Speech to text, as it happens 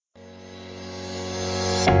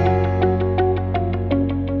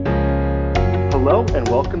and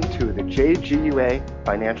welcome to the JGUA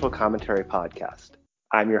Financial Commentary Podcast.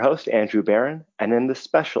 I'm your host, Andrew Barron, and in this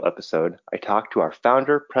special episode, I talk to our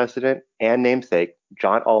founder, president, and namesake,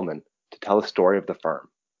 John Ullman, to tell the story of the firm.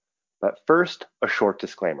 But first, a short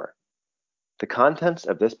disclaimer. The contents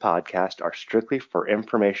of this podcast are strictly for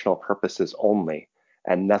informational purposes only,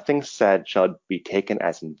 and nothing said shall be taken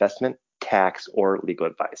as investment, tax, or legal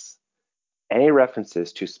advice. Any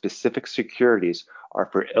references to specific securities are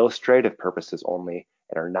for illustrative purposes only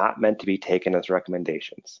and are not meant to be taken as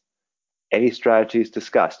recommendations. Any strategies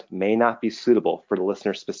discussed may not be suitable for the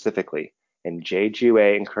listener specifically, and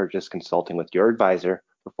JGUA encourages consulting with your advisor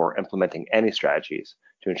before implementing any strategies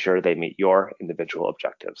to ensure they meet your individual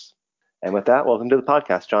objectives. And with that, welcome to the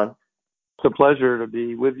podcast, John. It's a pleasure to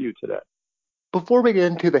be with you today. Before we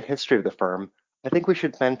get into the history of the firm, I think we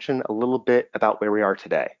should mention a little bit about where we are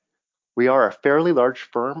today. We are a fairly large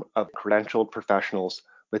firm of credentialed professionals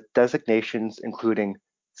with designations including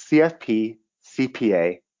CFP,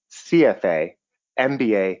 CPA, CFA,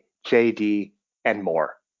 MBA, JD, and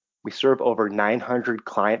more. We serve over 900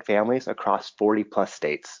 client families across 40 plus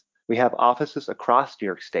states. We have offices across New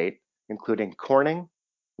York State, including Corning,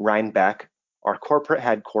 Rhinebeck, our corporate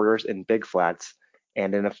headquarters in Big Flats,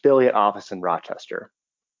 and an affiliate office in Rochester.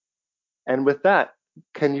 And with that,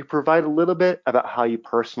 can you provide a little bit about how you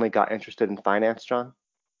personally got interested in finance, John?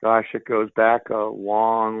 Gosh, it goes back a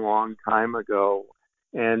long time ago.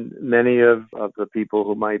 And many of the people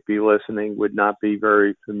who might be listening would not be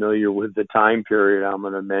very familiar with the time period I'm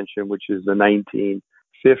going to mention, which is the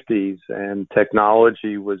 1950s. And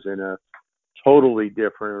technology was in a totally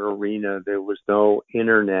different arena. There was no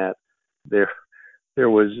internet. There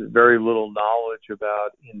was very little knowledge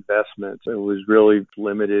about investments. It was really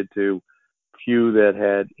limited to few that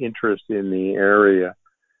had interest in the area.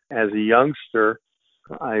 As a youngster,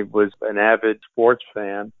 I was an avid sports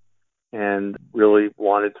fan and really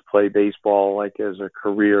wanted to play baseball like as a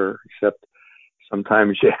career, except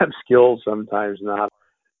sometimes you have skills, sometimes not.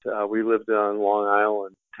 We lived on Long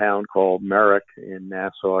Island, a town called Merrick in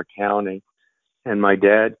Nassau County, and my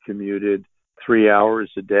dad commuted 3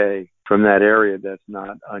 hours a day from that area. That's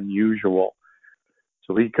not unusual.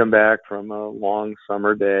 So he'd come back from a long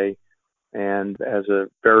summer day, and as a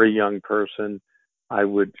very young person, I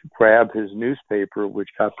would grab his newspaper, which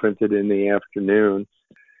got printed in the afternoon,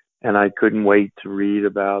 and I couldn't wait to read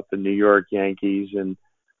about the New York Yankees and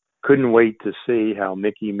couldn't wait to see how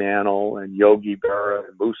Mickey Mantle and Yogi Berra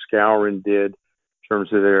and Moose Skowron did in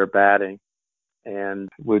terms of their batting, and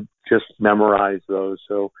would just memorize those.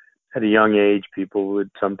 So at a young age, people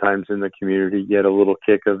would sometimes in the community get a little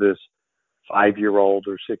kick of this 5-year-old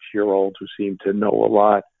or 6-year-old who seemed to know a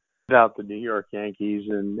lot about the New York Yankees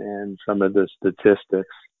and some of the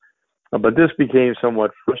statistics. But this became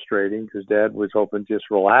somewhat frustrating because Dad was hoping to just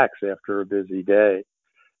relax after a busy day.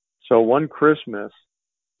 So one Christmas,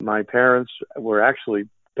 my parents were actually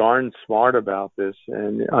darn smart about this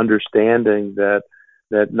and understanding that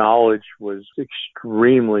knowledge was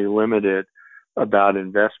extremely limited about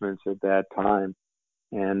investments at that time.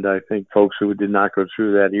 And I think folks who did not go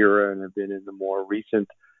through that era and have been in the more recent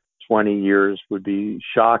 20 years would be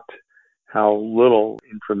shocked how little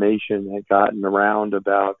information had gotten around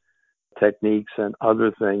about techniques and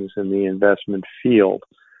other things in the investment field.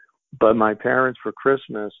 But my parents for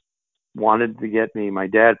Christmas wanted to get me, my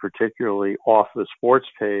dad particularly, off the sports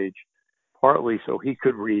page, partly so he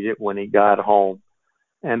could read it when he got home,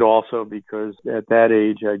 and also because at that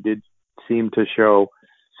age I did seem to show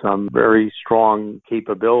some very strong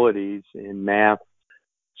capabilities in math.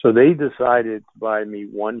 So they decided to buy me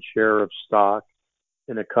one share of stock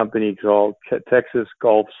in a company called Texas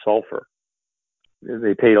Gulf Sulfur.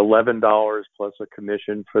 They paid $11 plus a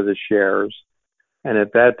commission for the shares. And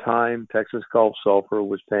at that time, Texas Gulf Sulfur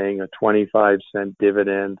was paying a 25-cent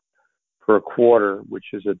dividend per quarter, which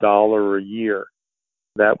is $1 a year.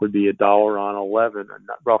 That would be $1 on 11,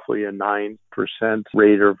 roughly a 9%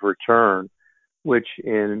 rate of return, which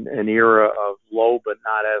in an era of low but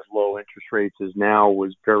not as low interest rates as now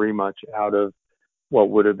was very much out of what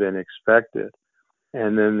would have been expected.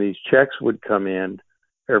 And then these checks would come in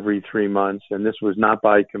every 3 months, and this was not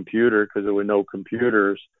by computer because there were no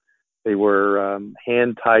computers. They were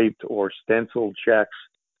hand-typed or stenciled checks,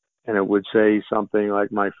 and it would say something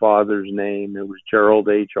like my father's name. It was Gerald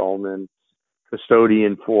H. Ullman,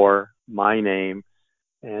 custodian for my name,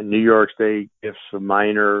 and New York State Gifts of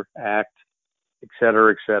Minor Act, et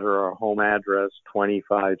cetera, our home address,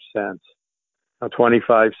 25 cents. Now,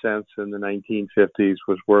 25 cents in the 1950s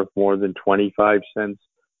was worth more than 25 cents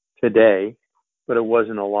today, but it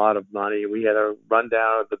wasn't a lot of money. We had to run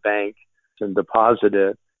down to the bank and deposit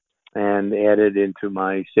it. and added into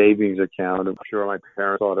my savings account. I'm sure my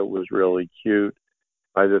parents thought it was really cute.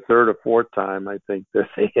 By the third or fourth time, I think that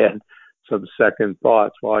they had some second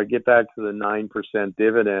thoughts. Well, I get back to the 9%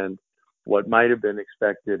 dividend. What might have been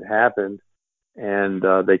expected happened, and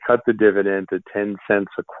they cut the dividend to 10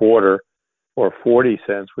 cents a quarter or 40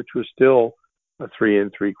 cents, which was still a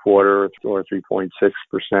 3.75 or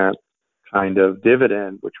 3.6% kind of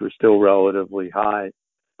dividend, which was still relatively high.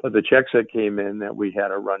 But the checks that came in that we had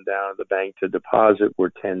to run down to the bank to deposit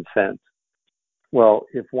were 10 cents. Well,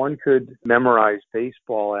 if one could memorize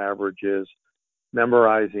baseball averages,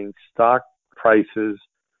 memorizing stock prices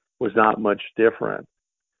was not much different.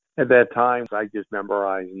 At that time, I just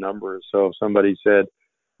memorized numbers. So if somebody said,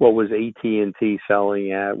 what was AT&T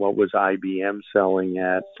selling at? What was IBM selling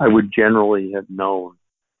at? I would generally have known.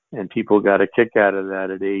 And people got a kick out of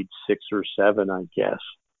that at age 6 or 7, I guess.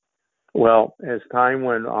 Well, as time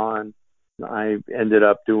went on, I ended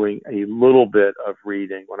up doing a little bit of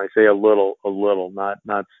reading. When I say a little,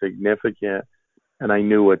 not significant. And I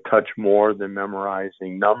knew a touch more than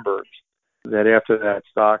memorizing numbers. That after that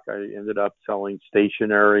stock, I ended up selling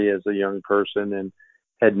stationery as a young person and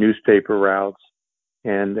had newspaper routes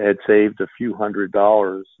and had saved a few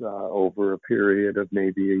 $100s over a period of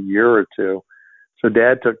maybe a year or two. So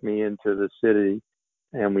Dad took me into the city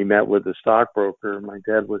and we met with a stockbroker. My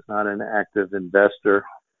dad was not an active investor,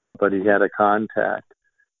 but he had a contact.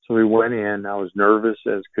 So we went in. I was nervous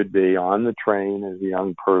as could be on the train as a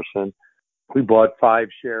young person. We bought 5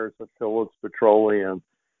 shares of Phillips Petroleum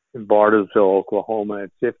in Bartlesville, Oklahoma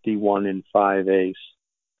at 51 5/8.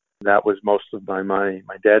 That was most of my money.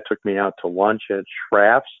 My dad took me out to lunch at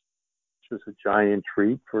Schraff's, which was a giant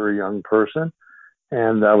treat for a young person.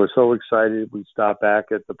 And I was so excited. We stopped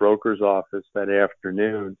back at the broker's office that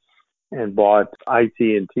afternoon and bought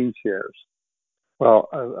IT&T shares. Well,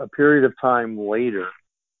 a period of time later,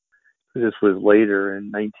 this was later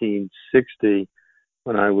in 1960,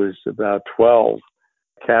 when I was about 12,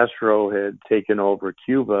 Castro had taken over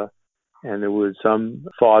Cuba, and there was some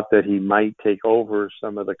thought that he might take over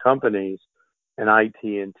some of the companies, and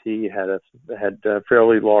IT&T had a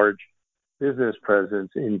fairly large business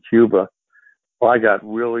presence in Cuba. Well, I got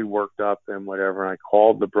really worked up and whatever. I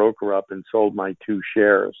called the broker up and sold my 2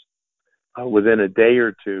 shares. Within a day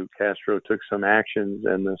or two, Castro took some actions,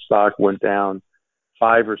 and the stock went down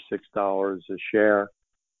 $5 or $6 a share.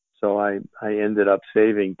 So I ended up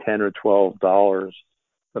saving $10 or $12,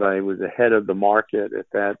 but I was ahead of the market at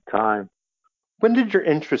that time. When did your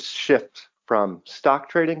interest shift from stock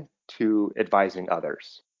trading to advising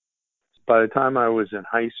others? By the time I was in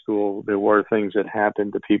high school, there were things that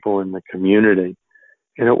happened to people in the community,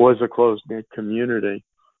 and it was a close-knit community.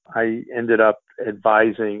 I ended up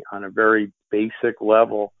advising on a very basic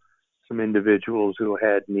level some individuals who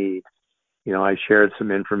had need. You know, I shared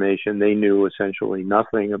some information. They knew essentially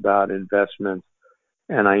nothing about investments,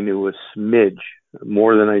 and I knew a smidge,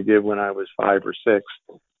 more than I did when I was 5 or 6,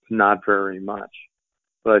 not very much.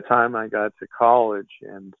 By the time I got to college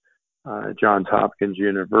and Johns Hopkins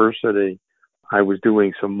University, I was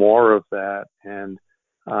doing some more of that. And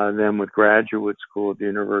then with graduate school at the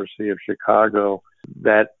University of Chicago,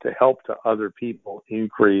 that to help to other people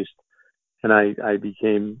increased. And I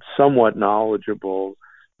became somewhat knowledgeable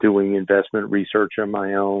doing investment research on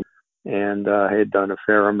my own. And I had done a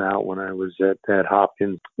fair amount when I was at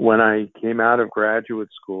Hopkins. When I came out of graduate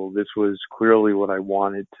school, this was clearly what I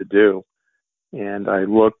wanted to do. And I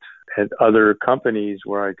looked at other companies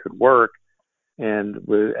where I could work. And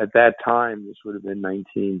at that time, this would have been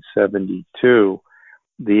 1972,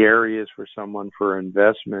 the areas for someone for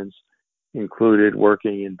investments included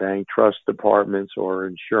working in bank trust departments or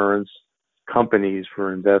insurance companies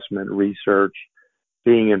for investment research,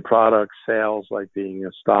 being in product sales like being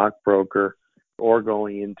a stockbroker, or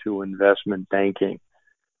going into investment banking.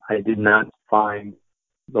 I did not find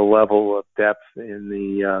the level of depth in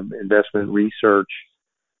the investment research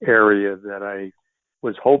area that I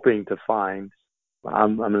was hoping to find.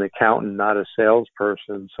 I'm an accountant, not a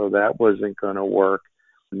salesperson, so that wasn't going to work,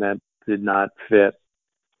 and that did not fit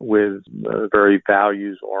with a very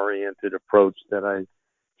values-oriented approach that I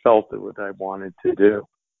felt that what I wanted to do.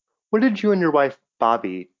 What did you and your wife,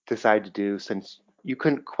 Bobby, decide to do since you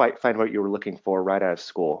couldn't quite find what you were looking for right out of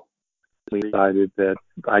school? We decided that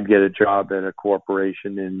I'd get a job at a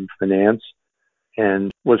corporation in finance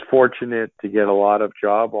and was fortunate to get a lot of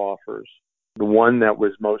job offers. The one that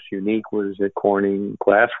was most unique was at Corning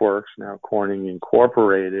Glassworks, now Corning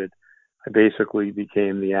Incorporated. I basically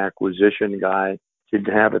became the acquisition guy.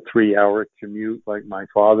 Didn't have a 3-hour commute like my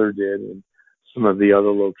father did, and some of the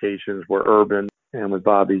other locations were urban. And with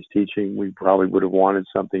Bobby's teaching, we probably would have wanted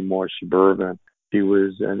something more suburban. She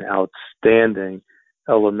was an outstanding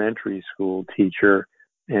elementary school teacher,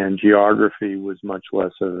 and geography was much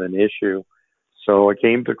less of an issue. So I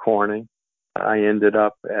came to Corning. I ended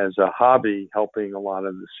up as a hobby helping a lot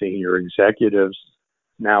of the senior executives,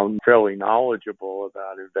 now fairly knowledgeable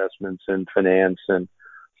about investments in finance and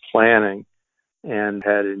planning, and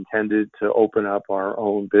had intended to open up our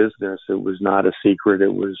own business. It was not a secret.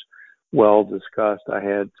 It was well discussed. I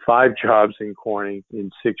had 5 jobs in Corning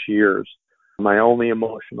in 6 years. My only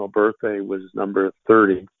emotional birthday was number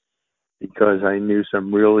 30 because I knew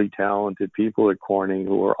some really talented people at Corning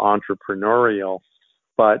who were entrepreneurial,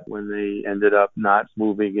 but when they ended up not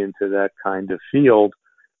moving into that kind of field,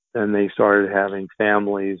 then they started having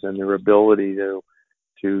families and their ability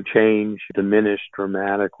to change diminished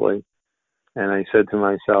dramatically. And I said to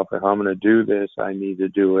myself, if I'm going to do this, I need to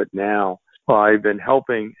do it now. Well, I've been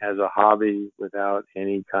helping as a hobby without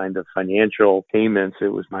any kind of financial payments. It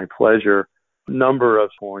was my pleasure. A number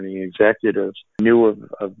of Corning executives knew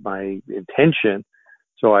of my intention.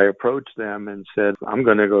 So I approached them and said, I'm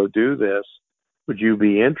going to go do this. Would you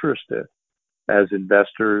be interested as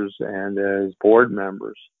investors and as board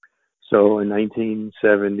members? So in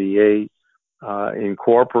 1978,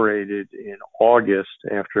 incorporated in August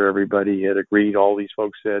after everybody had agreed, all these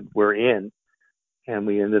folks said, we're in. And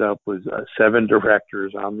we ended up with 7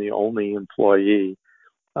 directors. I'm the only employee,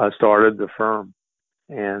 started the firm.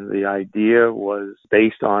 And the idea was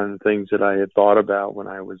based on things that I had thought about when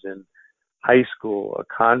I was in high school, a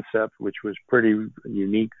concept which was pretty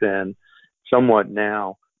unique then, somewhat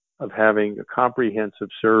now, of having a comprehensive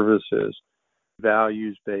services,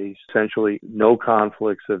 values-based, essentially no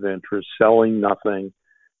conflicts of interest, selling nothing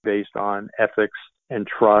based on ethics and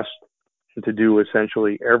trust, and to do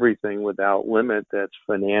essentially everything without limit that's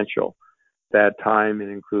financial. That time it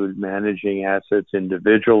included managing assets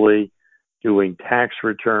individually, doing tax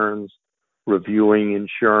returns, reviewing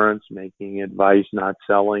insurance, making advice, not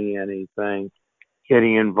selling anything,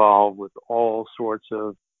 getting involved with all sorts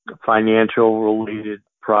of financial related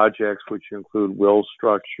projects, which include will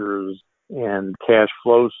structures and cash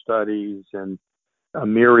flow studies and a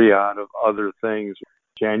myriad of other things.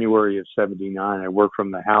 January of 79, I worked from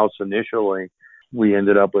the house initially. We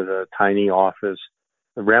ended up with a tiny office.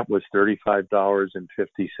 The rent was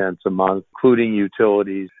 $35.50 a month, including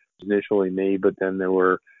utilities. Initially me, but then there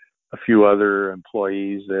were a few other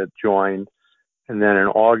employees that joined. And then in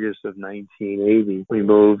August of 1980, we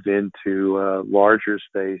moved into a larger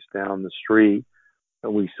space down the street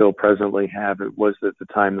that we still presently have. It was at the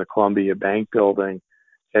time the Columbia Bank building,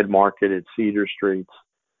 Head Market at Cedar Streets.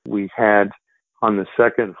 We had on the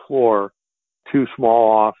second floor 2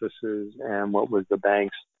 small offices and what was the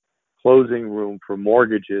bank's closing room for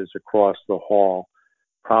mortgages across the hall,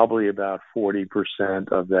 probably about 40%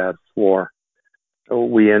 of that floor. So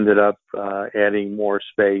we ended up adding more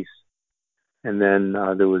space. And then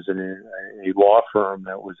there was a law firm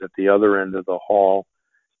that was at the other end of the hall.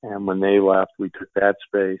 And when they left, we took that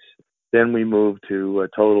space. Then we moved to a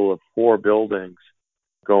total of 4 buildings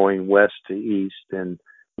going west to east and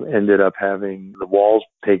ended up having the walls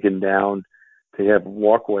taken down to have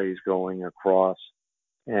walkways going across.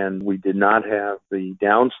 And we did not have the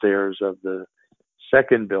downstairs of the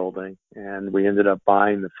second building, and we ended up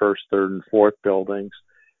buying the first, third, and fourth buildings,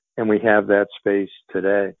 and we have that space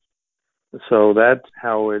today. So that's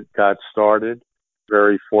how it got started.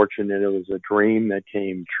 Very fortunate. It was a dream that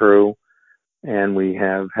came true, and we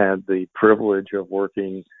have had the privilege of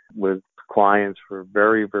working with clients for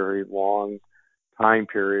very, very long time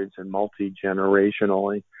periods and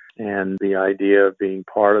multi-generationally. And the idea of being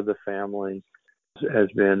part of the family has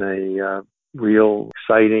been a real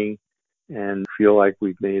exciting, and feel like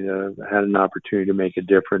we've had an opportunity to make a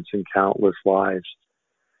difference in countless lives.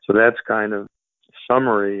 So that's kind of a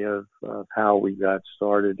summary of how we got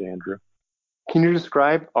started, Andrew. Can you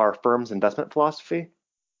describe our firm's investment philosophy?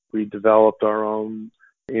 We developed our own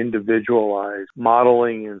individualized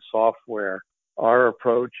modeling and software. Our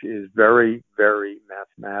approach is very, very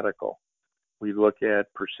mathematical. We look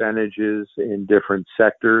at percentages in different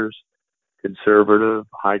sectors: conservative,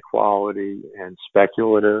 high quality, and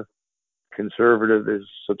speculative. Conservative is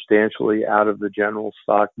substantially out of the general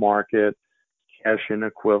stock market, cash and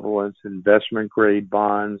equivalents, investment grade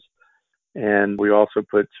bonds, and we also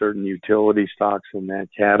put certain utility stocks in that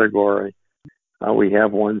category. We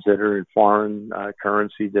have ones that are in foreign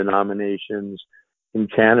currency denominations in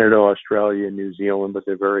Canada, Australia, New Zealand, but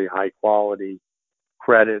they're very high quality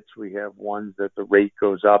credits. We have ones that the rate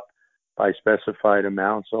goes up by specified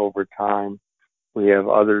amounts over time. We have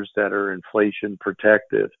others that are inflation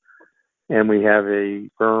protected. And we have a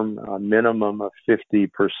firm minimum of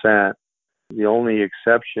 50%. The only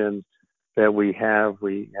exception that we have.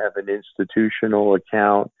 We have an institutional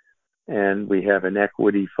account, and we have an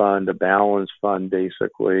equity fund, a balanced fund,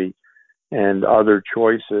 basically, and other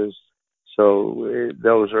choices. So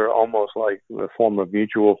those are almost like a form of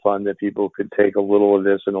mutual fund that people could take a little of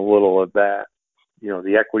this and a little of that.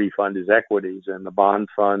 The equity fund is equities, and the bond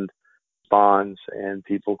fund bonds, and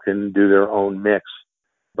people can do their own mix.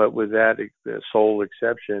 But with that sole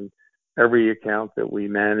exception, every account that we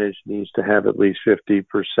manage needs to have at least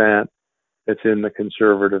 50% that's in the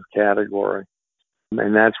conservative category.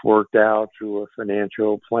 And that's worked out through a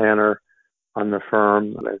financial planner on the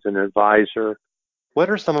firm as an advisor. What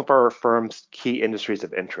are some of our firm's key industries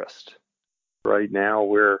of interest? Right now,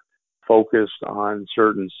 we're focused on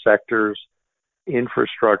certain sectors.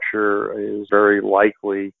 Infrastructure is very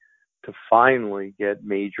likely to finally get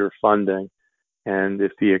major funding. And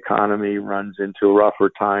if the economy runs into rougher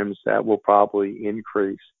times, that will probably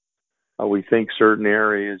increase. We think certain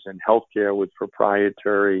areas in healthcare with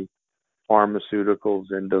proprietary pharmaceuticals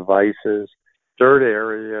and devices. Third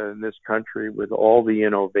area in this country with all the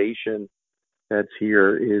innovation that's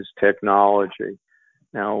here is technology.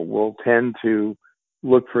 Now, we'll tend to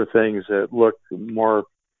look for things that look more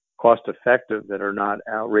cost effective, that are not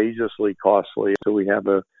outrageously costly. So we have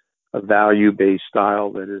a value-based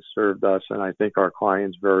style that has served us and I think our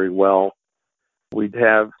clients very well. We'd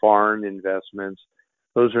have foreign investments.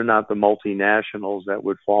 Those are not the multinationals that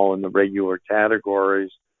would fall in the regular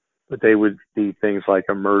categories, but they would be things like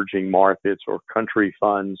emerging markets or country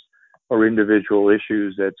funds or individual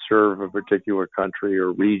issues that serve a particular country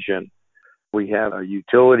or region. We have a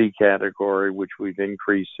utility category, which we've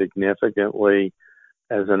increased significantly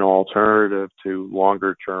as an alternative to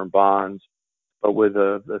longer-term bonds, but with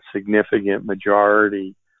a significant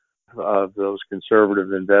majority of those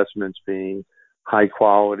conservative investments being high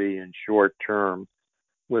quality and short-term,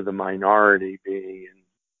 with a minority being in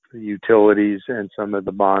the utilities and some of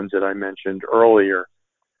the bonds that I mentioned earlier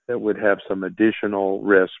that would have some additional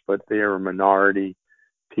risk, but they're a minority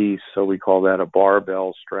piece, so we call that a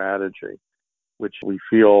barbell strategy, which we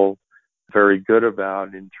feel very good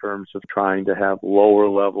about in terms of trying to have lower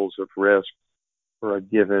levels of risk for a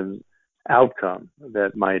given outcome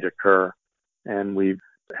that might occur. And we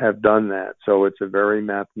have done that. So it's a very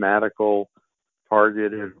mathematical,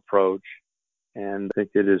 targeted approach. And I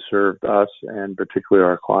think it has served us and particularly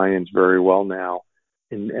our clients very well now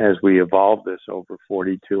as we evolve this over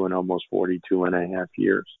 42 and almost 42 and a half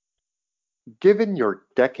years. Given your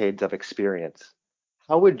decades of experience,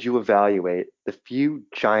 how would you evaluate the few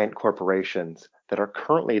giant corporations that are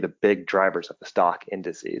currently the big drivers of the stock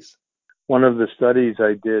indices? One of the studies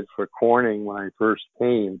I did for Corning when I first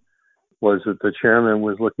came was that the chairman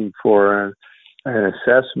was looking for an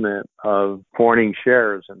assessment of Corning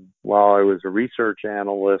shares. And while I was a research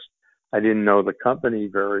analyst, I didn't know the company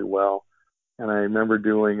very well. And I remember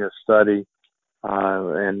doing a study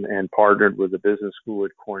and partnered with a business school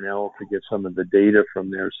at Cornell to get some of the data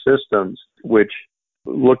from their systems, which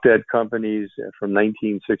looked at companies from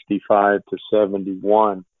 1965 to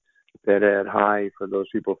 71 that had high, for those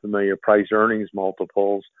people familiar, price earnings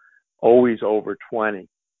multiples, always over 20.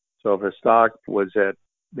 So if a stock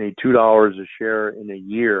made $2 a share in a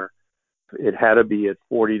year, it had to be at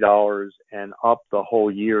 $40 and up the whole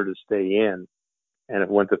year to stay in. And if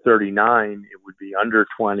it went to 39, it would be under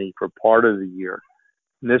 20 for part of the year.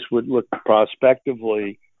 And this would look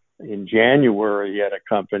prospectively in January at a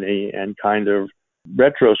company and kind of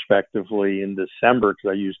retrospectively in December,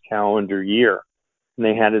 because I used calendar year. And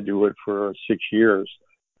they had to do it for 6 years.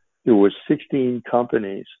 There was 16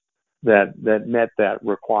 companies that met that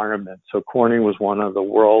requirement. So Corning was one of the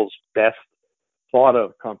world's best thought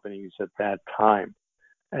of companies at that time.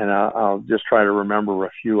 And I'll just try to remember a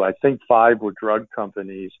few. I think 5 were drug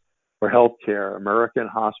companies for healthcare: American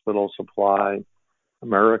Hospital Supply,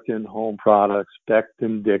 American Home Products,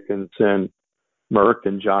 Becton Dickinson, Merck,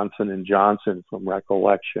 and Johnson & Johnson from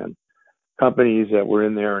recollection. Companies that were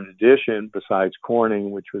in there in addition, besides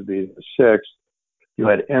Corning, which would be the 6th, you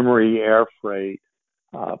had Emery Air Freight,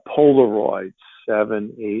 Polaroid,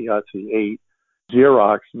 8,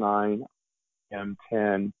 Xerox, 9,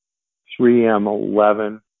 M10, 3M,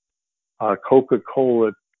 11,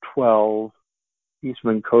 Coca-Cola, 12,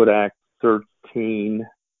 Eastman Kodak, 13,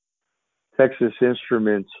 Texas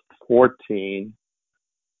Instruments, 14,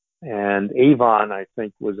 and Avon, I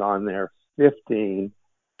think, was on there, 15.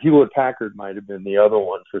 Hewlett-Packard might have been the other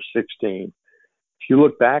one for 16. If you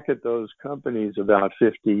look back at those companies about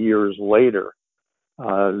 50 years later,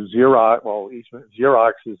 Xerox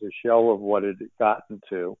is a shell of what it had gotten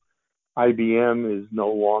to. IBM is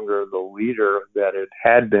no longer the leader that it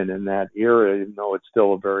had been in that era, even though it's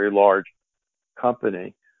still a very large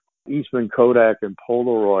company. Eastman Kodak and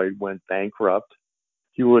Polaroid went bankrupt.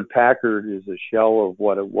 Hewlett Packard is a shell of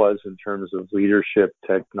what it was in terms of leadership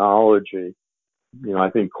technology. I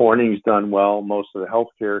think Corning's done well. Most of the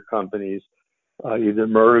healthcare companies either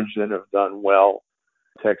merged and have done well.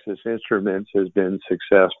 Texas Instruments has been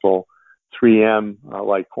successful. 3M,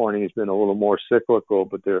 like Corning, has been a little more cyclical,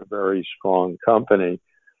 but they're a very strong company.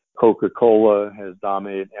 Coca-Cola has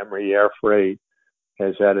dominated. Emery Air Freight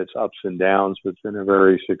has had its ups and downs, but it's been a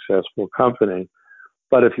very successful company.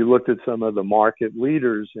 But if you looked at some of the market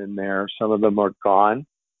leaders in there, some of them are gone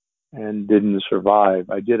and didn't survive.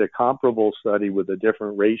 I did a comparable study with a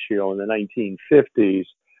different ratio in the 1950s,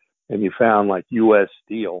 and you found like U.S.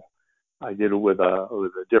 Steel. I did it with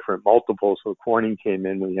a different multiple, so Corning came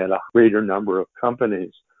in. We had a greater number of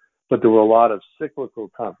companies, but there were a lot of cyclical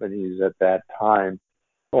companies at that time.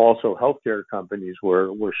 Also, healthcare companies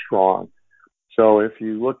were strong. So if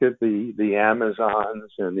you look at the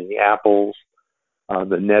Amazons and the Apples,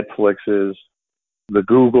 the Netflixes, the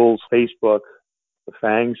Googles, Facebook, the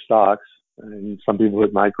FANG stocks, and some people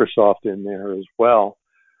put Microsoft in there as well.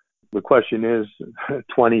 The question is,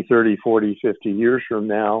 20, 30, 40, 50 years from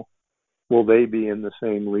now, will they be in the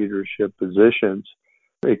same leadership positions?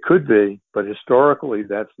 It could be, but historically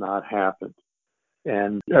that's not happened.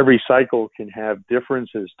 And every cycle can have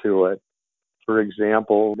differences to it. For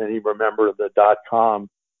example, many remember the dot-com,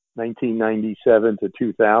 1997 to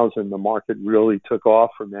 2000, the market really took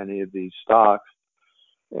off for many of these stocks.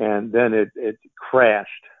 And then it crashed.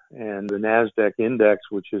 And the NASDAQ index,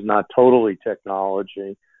 which is not totally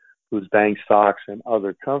technology, whose bank stocks and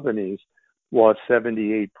other companies, lost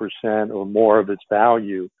 78% or more of its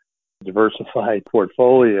value, diversified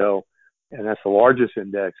portfolio. And that's the largest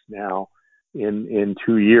index now in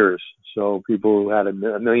 2 years. So people who had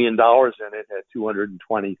 $1 million in it had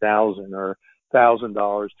 220,000 or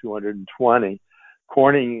 $1,000, 220.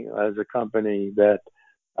 Corning as a company that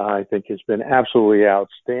I think has been absolutely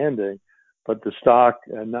outstanding, but the stock,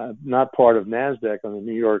 not part of NASDAQ on the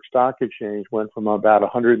New York Stock Exchange, went from about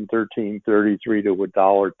 $113.33 to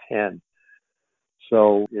 $1.10.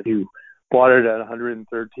 So if you bought it at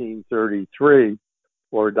 $113.33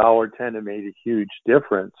 or $1.10, it made a huge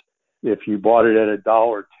difference. If you bought it at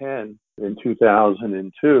 $1.10 in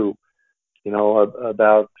 2002,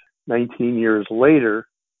 about 19 years later,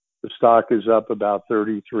 the stock is up about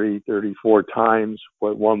 33, 34 times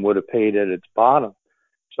what one would have paid at its bottom.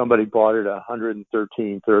 Somebody bought it at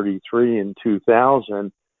 $113.33 in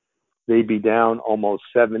 2000, they'd be down almost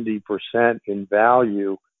 70% in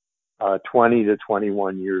value 20 to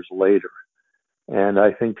 21 years later. And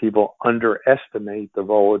I think people underestimate the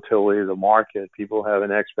volatility of the market. People have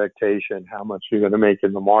an expectation how much you're going to make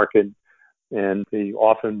in the market. And they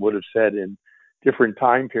often would have said in different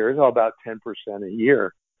time periods, about 10% a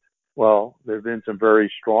year. Well, there have been some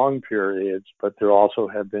very strong periods, but there also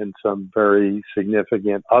have been some very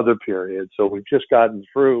significant other periods. So we've just gotten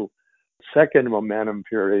through the second momentum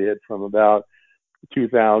period from about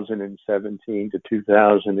 2017 to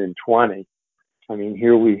 2020. I mean,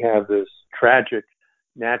 here we have this tragic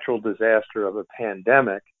natural disaster of a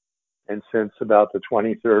pandemic. And since about the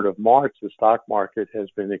 23rd of March, the stock market has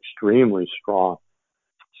been extremely strong.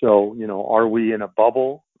 So, are we in a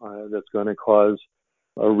bubble that's going to cause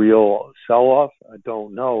a real sell-off? I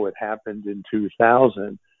don't know. It happened in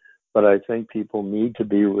 2000. But I think people need to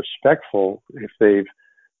be respectful if they've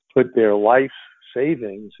put their life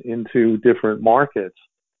savings into different markets.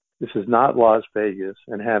 This is not Las Vegas,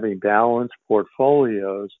 and having balanced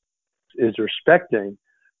portfolios is respecting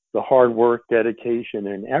the hard work, dedication,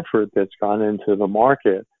 and effort that's gone into the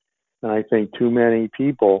market. And I think too many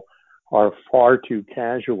people are far too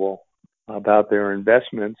casual about their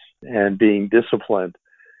investments and being disciplined.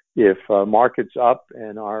 If market's up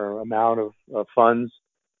and our amount of funds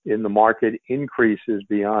in the market increases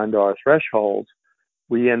beyond our thresholds,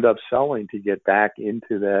 we end up selling to get back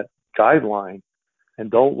into that guideline,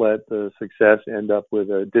 and don't let the success end up with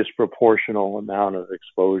a disproportional amount of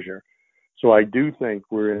exposure. So I do think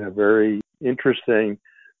we're in a very interesting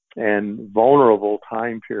and vulnerable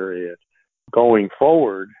time period. Going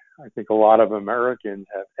forward, I think a lot of Americans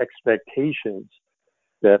have expectations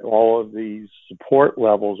that all of these support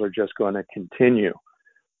levels are just going to continue.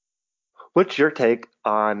 What's your take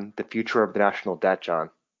on the future of the national debt, John?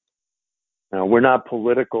 Now, we're not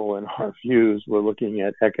political in our views. We're looking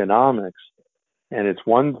at economics. And it's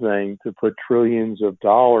one thing to put trillions of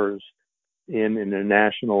dollars in a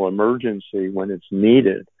national emergency when it's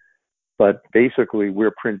needed. But basically,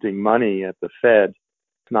 we're printing money at the Fed.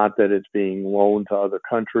 It's not that it's being loaned to other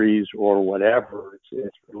countries or whatever.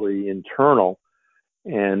 It's really internal.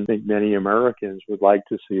 And I think many Americans would like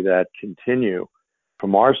to see that continue.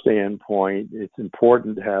 From our standpoint, it's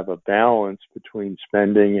important to have a balance between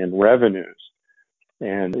spending and revenues.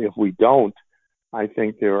 And if we don't, I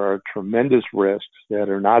think there are tremendous risks that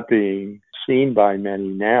are not being seen by many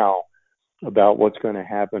now about what's going to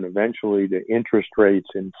happen eventually to interest rates,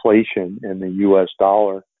 inflation, and the U.S.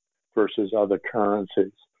 dollar versus other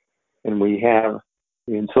currencies. And we have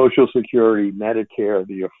in Social Security, Medicare,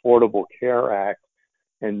 the Affordable Care Act,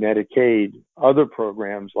 and Medicaid, other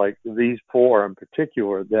programs like these four in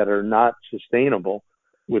particular that are not sustainable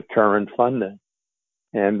with current funding.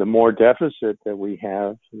 And the more deficit that we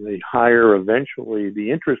have, the higher eventually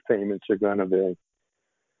the interest payments are going to be.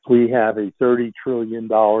 We have a $30 trillion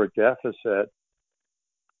deficit,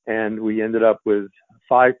 and we ended up with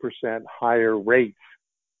 5% higher rates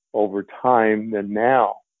over time than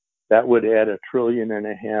now. That would add $1.5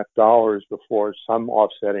 trillion before some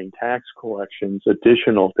offsetting tax collections,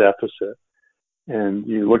 additional deficit. And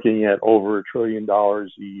you're looking at over $1 trillion a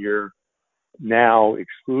year now,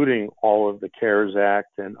 excluding all of the CARES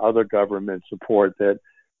Act and other government support that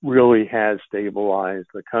really has stabilized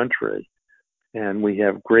the country. And we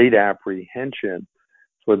have great apprehension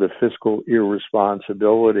for the fiscal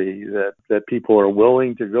irresponsibility that people are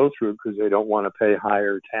willing to go through because they don't want to pay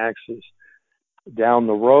higher taxes. Down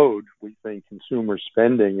the road, we think consumer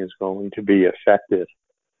spending is going to be affected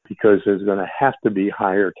because there's going to have to be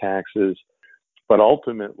higher taxes. But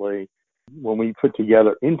ultimately, when we put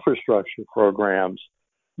together infrastructure programs,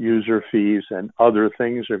 user fees and other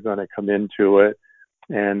things are going to come into it.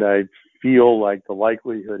 And I feel like the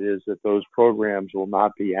likelihood is that those programs will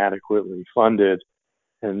not be adequately funded,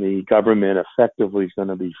 and the government effectively is going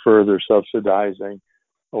to be further subsidizing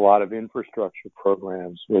a lot of infrastructure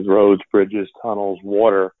programs with roads, bridges, tunnels,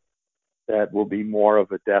 water, that will be more of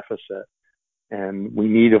a deficit. And we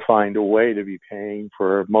need to find a way to be paying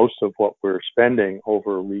for most of what we're spending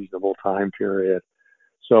over a reasonable time period.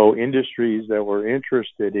 So industries that we're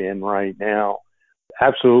interested in right now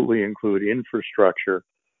absolutely include infrastructure.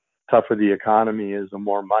 Tougher the economy is, the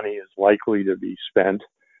more money is likely to be spent.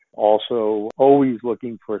 Also, always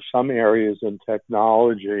looking for some areas in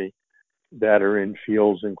technology that are in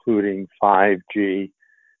fields including 5G,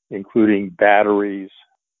 including batteries,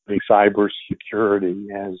 cybersecurity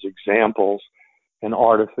as examples, and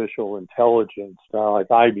artificial intelligence. Like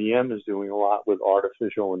IBM is doing a lot with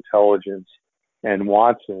artificial intelligence and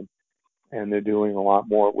Watson, and they're doing a lot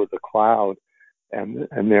more with the cloud. And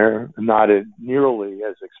they're not nearly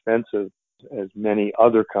as expensive as many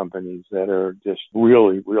other companies that are just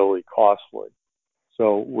really, really costly.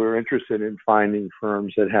 So we're interested in finding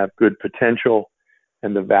firms that have good potential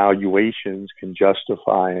and the valuations can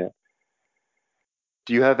justify it.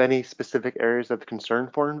 Do you have any specific areas of concern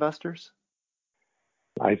for investors?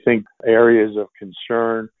 I think areas of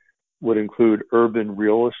concern would include urban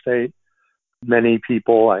real estate. Many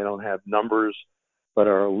people, I don't have numbers, but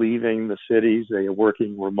are leaving the cities. They are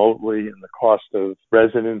working remotely, and the cost of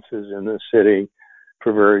residences in the city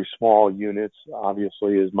for very small units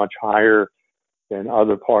obviously is much higher than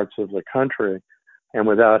other parts of the country. And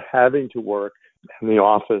without having to work in the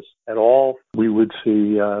office at all, we would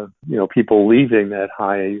see people leaving that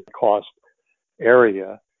high cost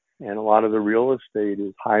area. And a lot of the real estate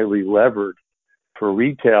is highly levered. For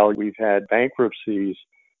retail, we've had bankruptcies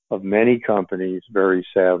of many companies, very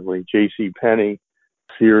sadly. JCPenney,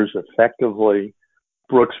 Sears effectively,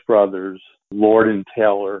 Brooks Brothers, Lord &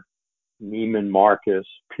 Taylor, Neiman Marcus,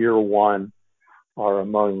 Pier 1 are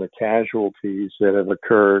among the casualties that have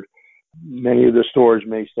occurred. Many of the stores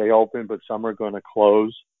may stay open, but some are going to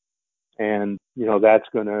close. And, that's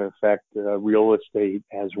going to affect real estate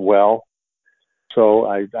as well. So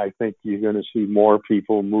I think you're going to see more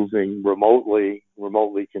people moving remotely.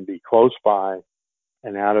 Remotely can be close by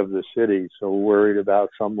and out of the city. So we're worried about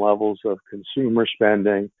some levels of consumer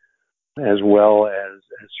spending as well as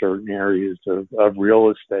certain areas of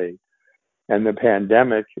real estate. And the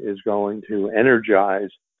pandemic is going to energize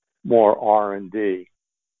more R&D.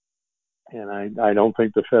 And I don't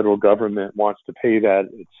think the federal government wants to pay that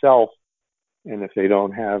itself. And if they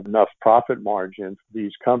don't have enough profit margin for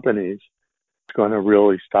these companies, it's going to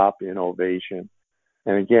really stop innovation.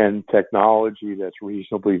 And again, technology that's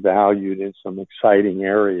reasonably valued in some exciting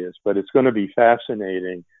areas. But it's going to be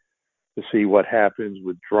fascinating to see what happens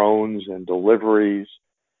with drones and deliveries,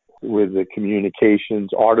 with the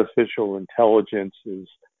communications. Artificial intelligence is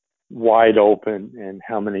wide open, and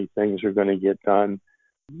how many things are going to get done,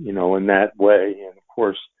 in that way. And of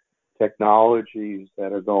course, technologies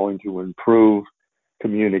that are going to improve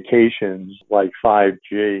communications like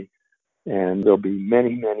 5G. And there'll be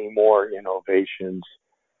many, many more innovations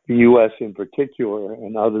the U.S. in particular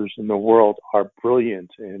and others in the world are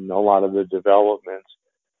brilliant in a lot of the developments.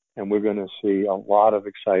 And we're going to see a lot of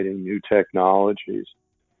exciting new technologies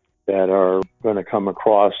that are going to come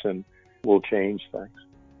across and will change things.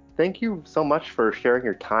 Thank you so much for sharing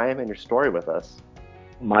your time and your story with us.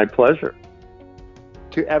 My pleasure.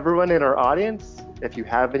 To everyone in our audience, if you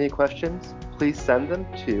have any questions, please send them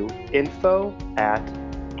to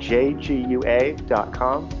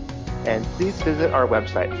info@jgua.com, and please visit our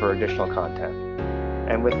website for additional content.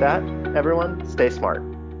 And with that, everyone, stay smart.